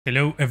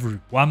Hello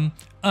everyone,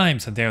 I'm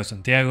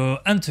Santiago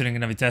and today I'm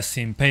gonna be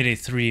testing Payday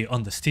 3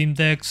 on the Steam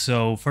Deck.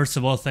 So first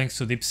of all, thanks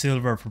to Deep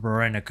Silver for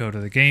providing a code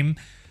of the game.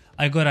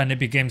 I got an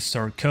Epic Games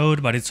Store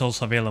code, but it's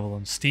also available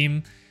on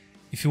Steam.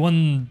 If you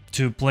want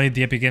to play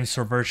the Epic Games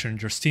Store version on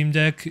your Steam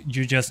Deck,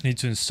 you just need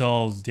to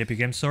install the Epic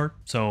Games Store.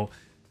 So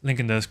link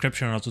in the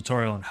description or a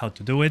tutorial on how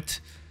to do it.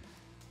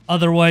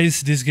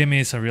 Otherwise, this game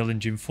is Unreal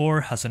Engine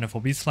 4, has an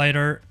FOV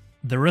slider.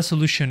 The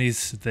resolution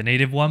is the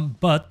native one,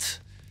 but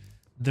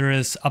there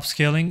is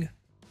upscaling.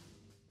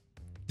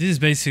 This is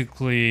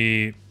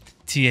basically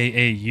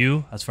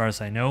TAAU as far as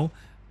I know,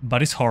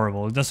 but it's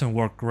horrible. It doesn't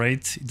work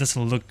great. It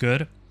doesn't look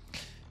good.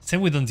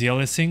 Same with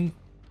anti-aliasing.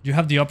 You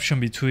have the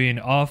option between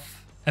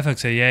off,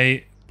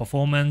 FXAA,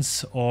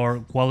 performance,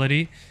 or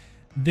quality.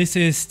 This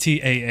is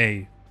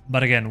TAA,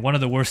 but again, one of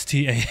the worst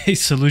TAA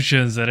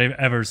solutions that I've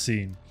ever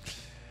seen.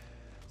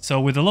 So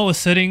with the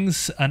lowest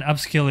settings and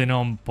upscaling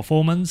on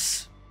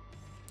performance,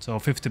 so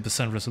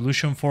 50%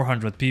 resolution,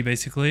 400p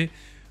basically,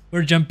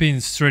 we're jumping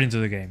straight into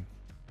the game.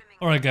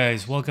 Alright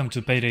guys, welcome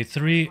to Payday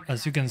 3.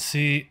 As you can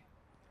see,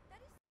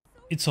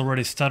 it's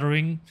already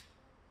stuttering.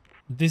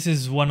 This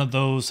is one of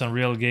those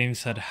Unreal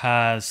games that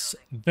has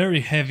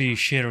very heavy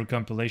shader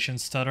compilation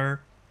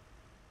stutter.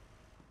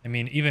 I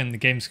mean, even the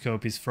game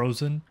scope is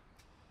frozen.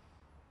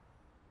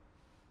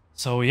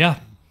 So yeah,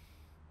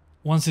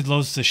 once it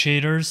loads the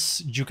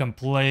shaders, you can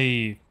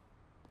play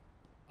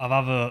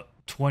above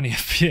 20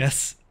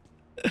 FPS.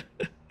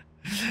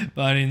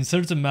 But in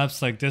certain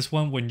maps like this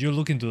one, when you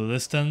look into the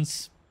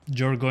distance,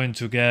 you're going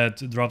to get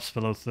drops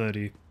below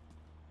 30.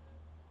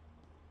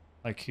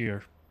 Like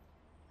here.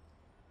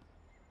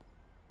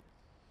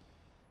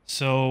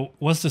 So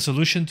what's the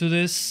solution to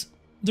this?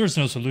 There's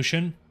no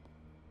solution.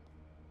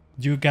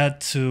 You got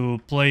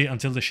to play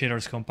until the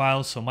shaders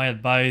compile, so my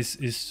advice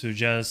is to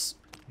just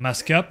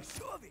mask up,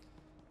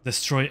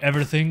 destroy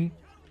everything,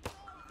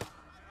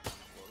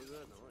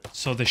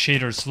 so the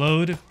shaders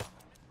load.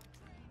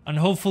 And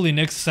hopefully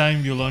next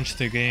time you launch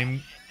the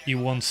game, it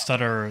won't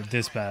stutter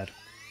this bad.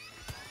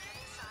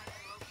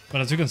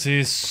 But as you can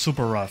see, it's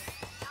super rough.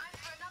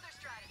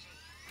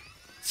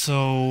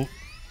 So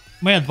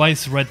my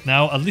advice right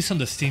now, at least on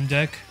the Steam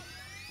Deck,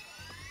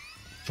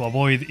 to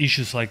avoid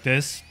issues like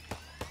this,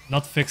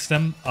 not fix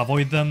them,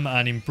 avoid them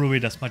and improve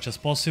it as much as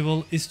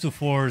possible, is to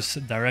force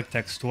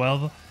DirectX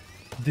 12.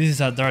 This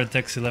is a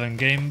DirectX 11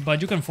 game,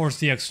 but you can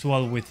force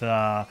DX12 with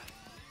a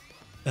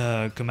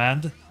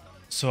command.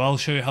 So I'll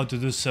show you how to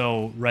do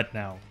so right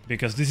now,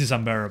 because this is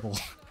unbearable.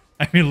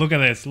 I mean, look at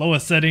this,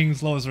 lowest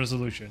settings, lowest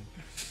resolution.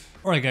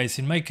 Alright guys,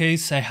 in my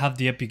case I have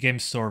the Epic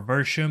Games Store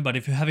version, but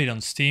if you have it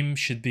on Steam,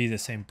 should be the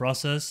same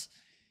process.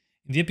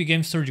 In the Epic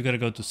Games Store you gotta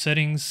go to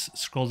settings,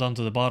 scroll down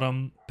to the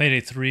bottom, Payday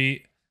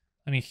 3,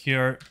 and in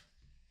here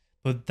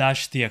put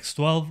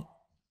 -DX12,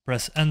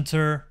 press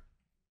enter,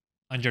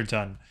 and you're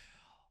done.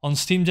 On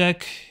Steam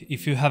Deck,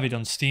 if you have it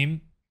on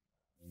Steam,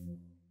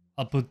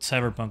 I'll put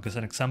Cyberpunk as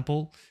an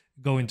example.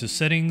 Go into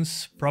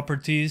settings,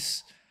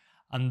 properties,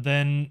 and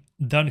then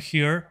down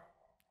here,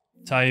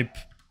 type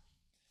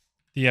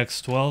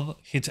DX12,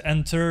 hit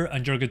enter,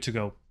 and you're good to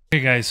go.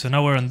 Okay guys, so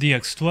now we're on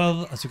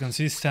DX12, as you can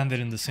see,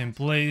 standing in the same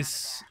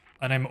place,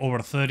 and I'm over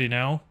 30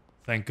 now,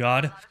 thank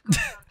God.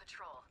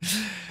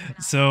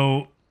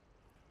 So,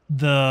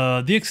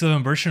 the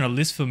DX11 version, at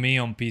least for me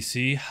on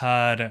PC,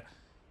 had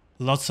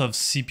lots of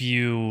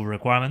CPU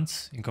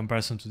requirements in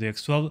comparison to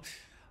DX12.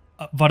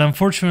 But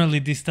unfortunately,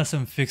 this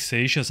doesn't fix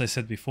the issue, as I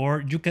said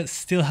before. You can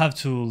still have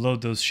to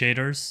load those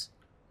shaders.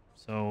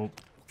 So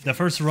the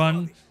first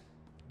run,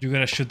 you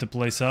gotta shoot the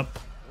place up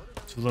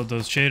to load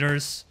those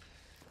shaders.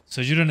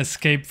 So you don't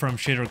escape from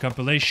shader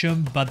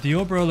compilation, but the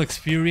overall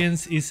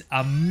experience is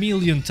a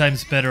million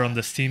times better on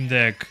the Steam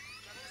Deck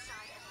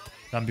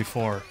than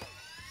before.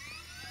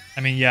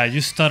 I mean, yeah,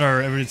 you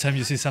stutter every time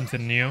you see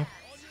something new.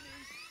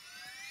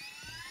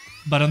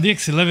 But on the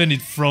X11 it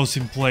froze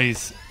in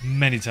place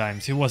many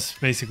times, it was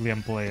basically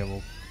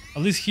unplayable.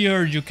 At least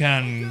here you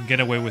can get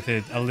away with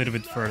it a little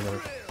bit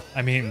further.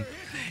 I mean,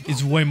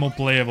 it's way more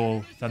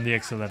playable than the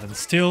X11.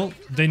 Still,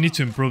 they need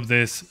to improve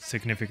this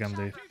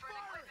significantly.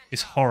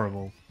 It's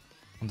horrible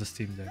on the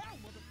Steam Deck.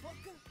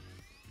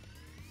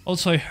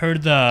 Also, I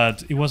heard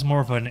that it was more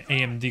of an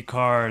AMD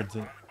card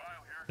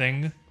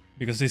thing,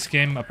 because this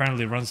game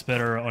apparently runs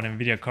better on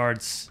Nvidia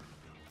cards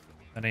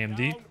than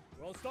AMD.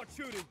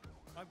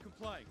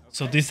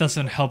 So this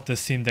doesn't help the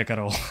Steam Deck at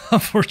all,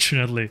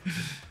 unfortunately.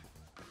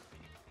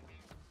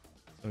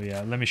 So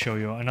yeah, let me show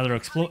you another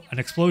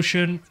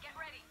explosion.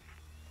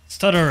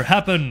 Stutter,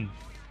 happen!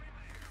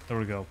 There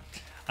we go.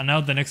 And now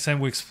the next time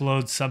we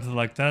explode something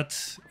like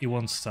that, it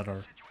won't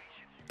stutter.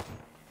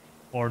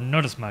 Or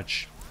not as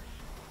much.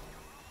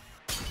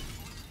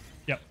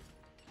 Yep,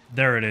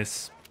 there it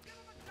is.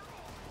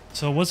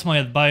 So what's my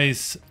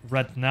advice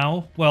right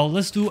now? Well,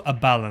 let's do a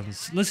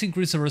balance. Let's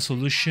increase the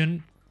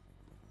resolution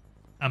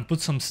and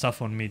put some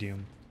stuff on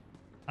medium.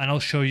 And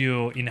I'll show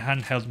you in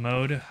handheld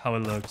mode how it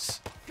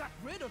looks.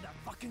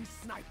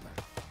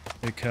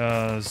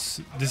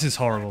 Because this is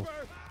horrible.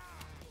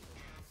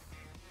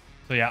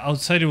 So yeah,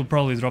 outside it will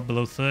probably drop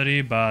below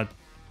 30, but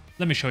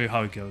let me show you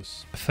how it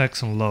goes.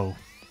 Effects on low,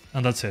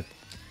 and that's it.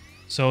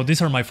 So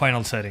these are my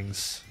final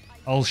settings.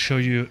 I'll show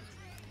you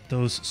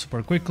those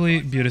super quickly.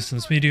 View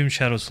distance medium,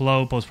 shadows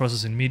low,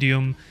 post-processing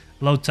medium,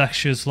 low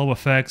textures, low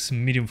effects,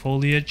 medium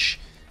foliage.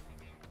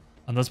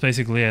 And that's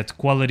basically it.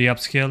 Quality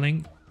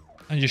upscaling,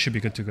 and you should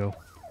be good to go.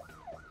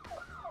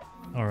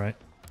 Alright.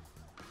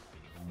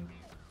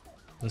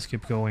 Let's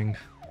keep going.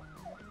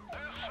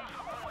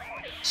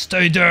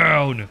 Stay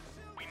down!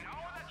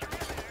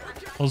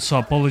 Also,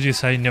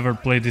 apologies, I never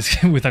played this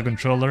game with a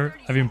controller.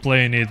 I've been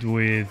playing it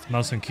with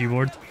mouse and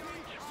keyboard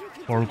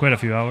for quite a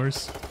few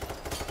hours.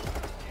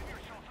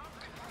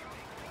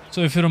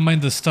 So if you don't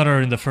mind the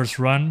stutter in the first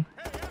run,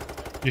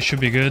 you should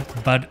be good,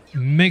 but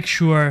make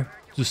sure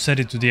to set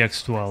it to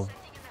DX12.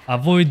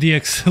 Avoid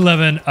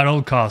DX11 at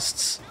all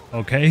costs,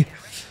 okay?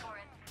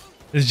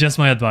 It's just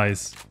my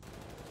advice.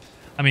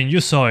 I mean, you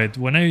saw it.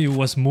 When I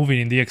was moving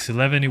in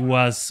DX11, it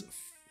was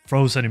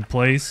frozen in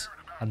place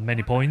at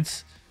many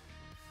points.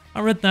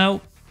 And right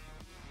now,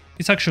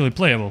 it's actually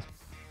playable.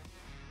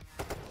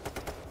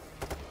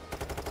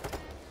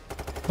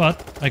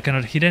 But I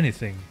cannot hit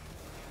anything.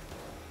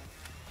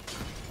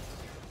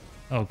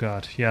 Oh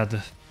god, yeah,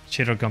 the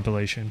shader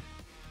compilation.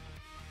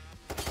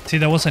 See,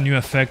 that was a new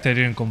effect I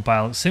didn't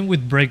compile. Same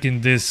with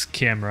breaking this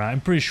camera. I'm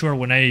pretty sure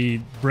when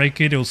I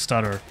break it, it'll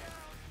stutter.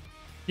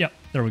 Yeah,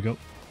 there we go.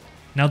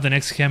 Now the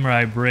next camera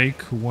I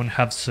break won't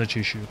have such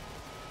issue.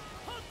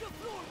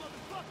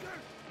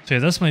 So yeah,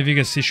 that's my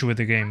biggest issue with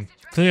the game.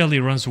 Clearly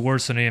runs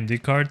worse on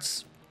AMD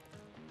cards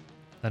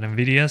than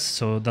Nvidia's,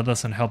 so that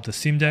doesn't help the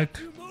Steam Deck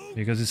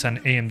because it's an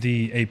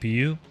AMD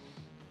APU.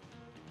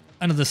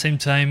 And at the same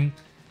time,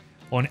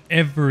 on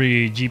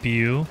every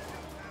GPU,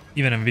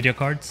 even Nvidia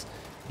cards,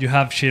 you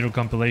have shader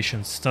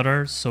compilation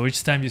stutter, so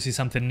each time you see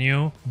something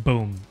new,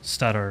 boom,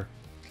 stutter.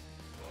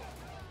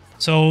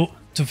 So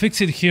to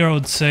fix it here, I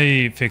would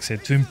say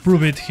to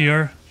improve it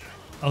here,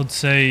 I would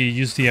say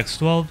use the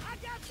X12.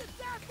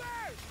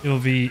 It will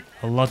be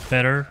a lot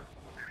better.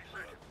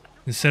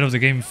 Instead of the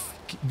game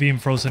being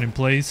frozen in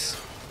place,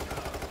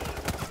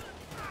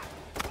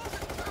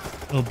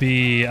 it'll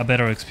be a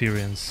better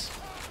experience.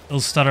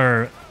 It'll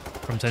stutter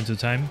from time to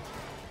time,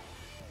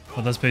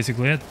 but that's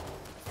basically it.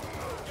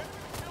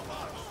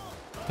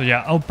 So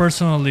yeah, I'll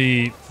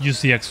personally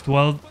use the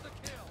X12,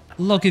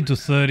 lock it to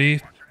 30,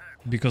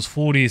 because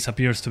 40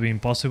 appears to be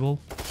impossible,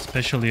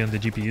 especially on the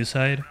GPU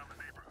side.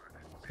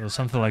 So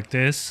something like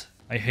this.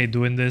 I hate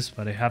doing this,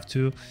 but I have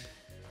to.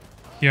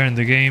 Here in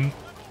the game,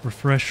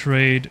 refresh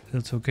rate,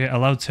 that's okay.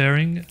 Allow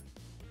tearing,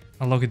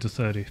 unlock it to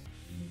 30.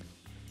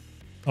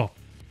 Oh,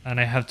 and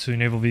I have to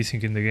enable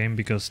VSync in the game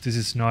because this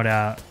is not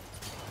a...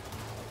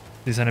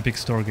 This is an Epic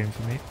Store game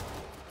for me.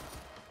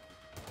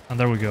 And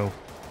there we go.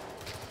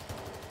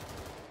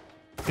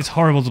 It's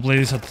horrible to play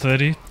this at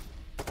 30.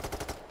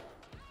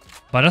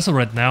 But as of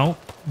right now,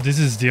 this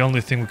is the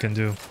only thing we can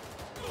do.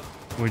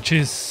 Which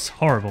is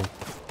horrible.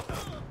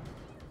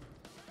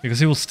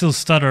 Because it will still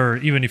stutter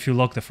even if you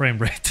lock the frame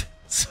rate.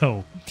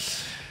 So,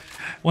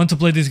 want to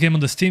play this game on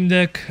the Steam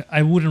Deck?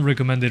 I wouldn't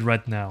recommend it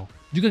right now.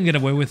 You can get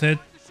away with it,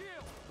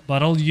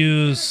 but I'll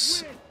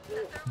use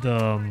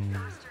the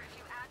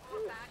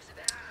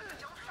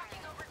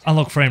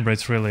unlock frame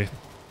rates really.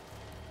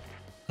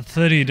 At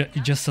 30,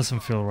 it just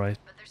doesn't feel right.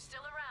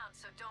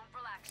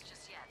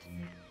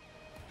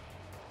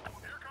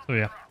 So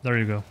yeah, there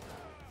you go.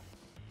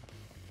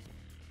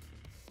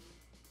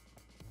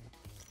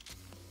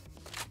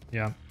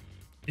 Yeah.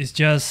 It's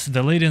just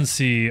the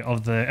latency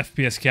of the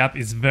FPS cap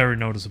is very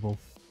noticeable.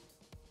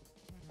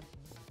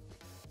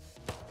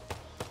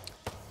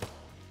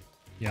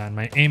 Yeah, and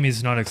my aim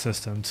is not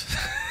existent.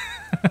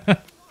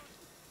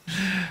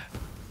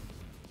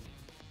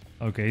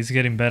 Okay, it's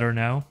getting better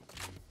now.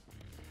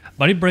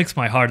 But it breaks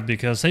my heart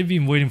because I've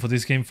been waiting for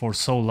this game for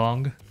so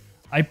long.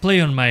 I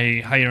play on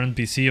my higher-end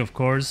PC, of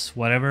course,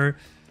 whatever.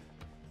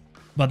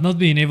 But not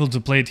being able to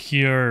play it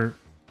here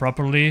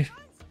properly,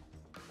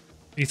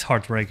 it's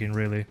heartbreaking,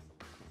 really.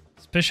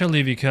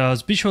 Especially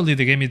because visually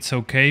the game is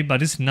okay,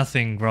 but it's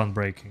nothing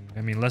groundbreaking.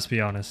 I mean, let's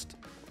be honest.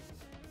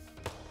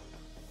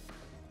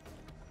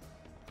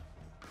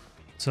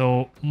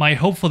 So my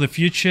hope for the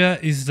future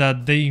is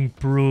that they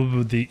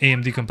improve the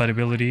AMD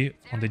compatibility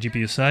on the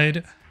GPU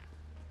side.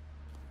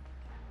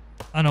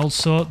 And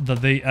also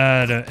that they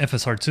add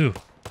FSR2.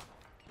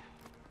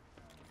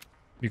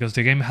 Because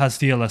the game has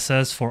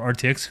DLSS for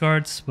RTX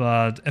cards,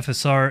 but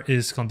FSR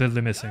is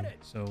completely missing.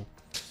 So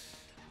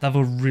that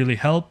will really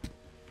help.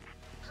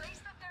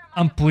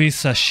 And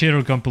please, a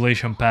shader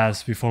compilation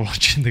pass before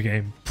launching the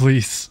game.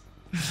 Please.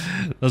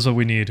 That's what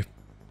we need.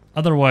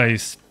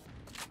 Otherwise,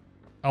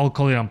 I'll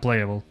call it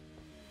unplayable.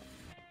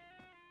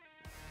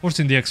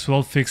 Forcing the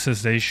X12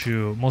 fixes the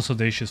issue, most of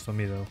the issues for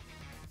me though.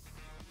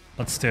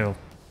 But still,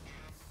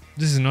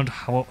 this is not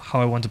how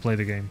I want to play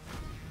the game.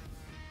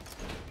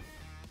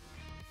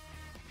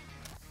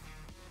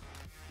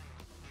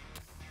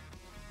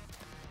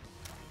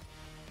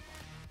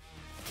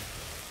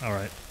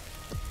 Alright.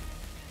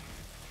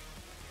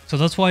 So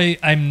that's why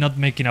I'm not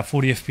making a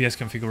 40 FPS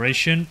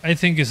configuration. I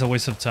think it's a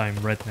waste of time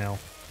right now.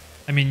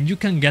 I mean, you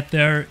can get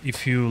there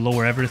if you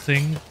lower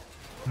everything,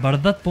 but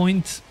at that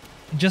point,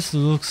 it just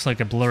looks like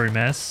a blurry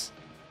mess,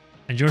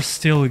 and you're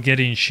still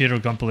getting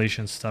shader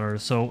compilation stutter.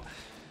 So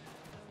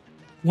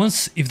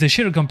if the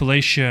shader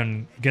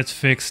compilation gets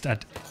fixed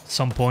at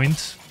some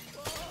point,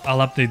 I'll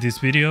update this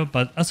video,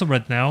 but as of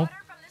right now,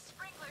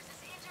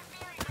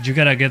 you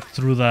gotta get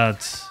through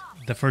that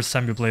the first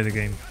time you play the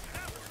game,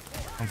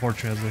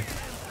 unfortunately.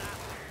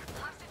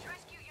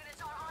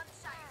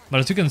 But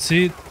as you can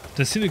see,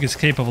 the Civic is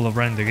capable of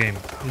running the game.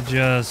 It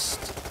just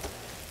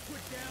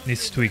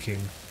needs tweaking.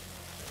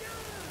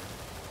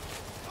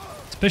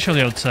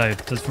 Especially outside,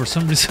 that for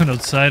some reason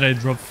outside I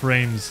drop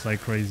frames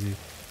like crazy.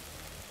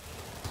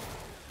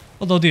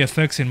 Although the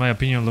effects in my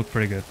opinion look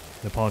pretty good,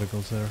 the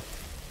particles there.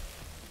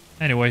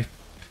 Anyway,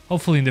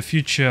 hopefully in the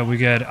future we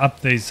get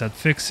updates that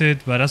fix it,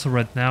 but as of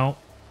right now,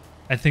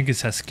 I think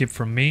it's a skip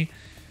from me.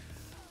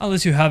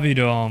 Unless you have it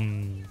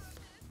on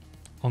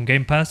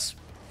Game Pass.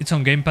 It's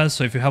on Game Pass,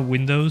 so if you have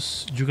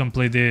Windows, you can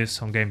play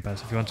this on Game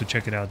Pass if you want to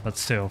check it out, but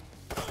still.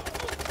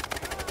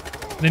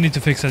 They need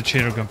to fix that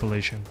shader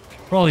compilation.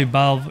 Probably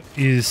Valve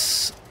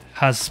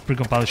has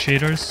precompiled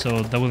shaders,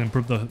 so that will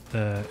improve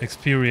the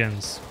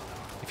experience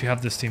if you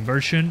have the Steam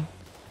version.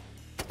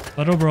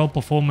 But overall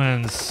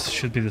performance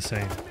should be the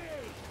same.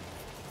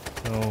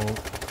 So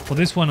for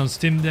this one on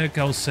Steam Deck,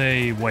 I'll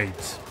say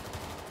wait.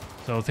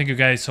 So thank you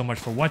guys so much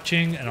for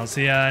watching, and I'll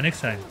see ya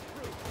next time.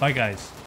 Bye guys.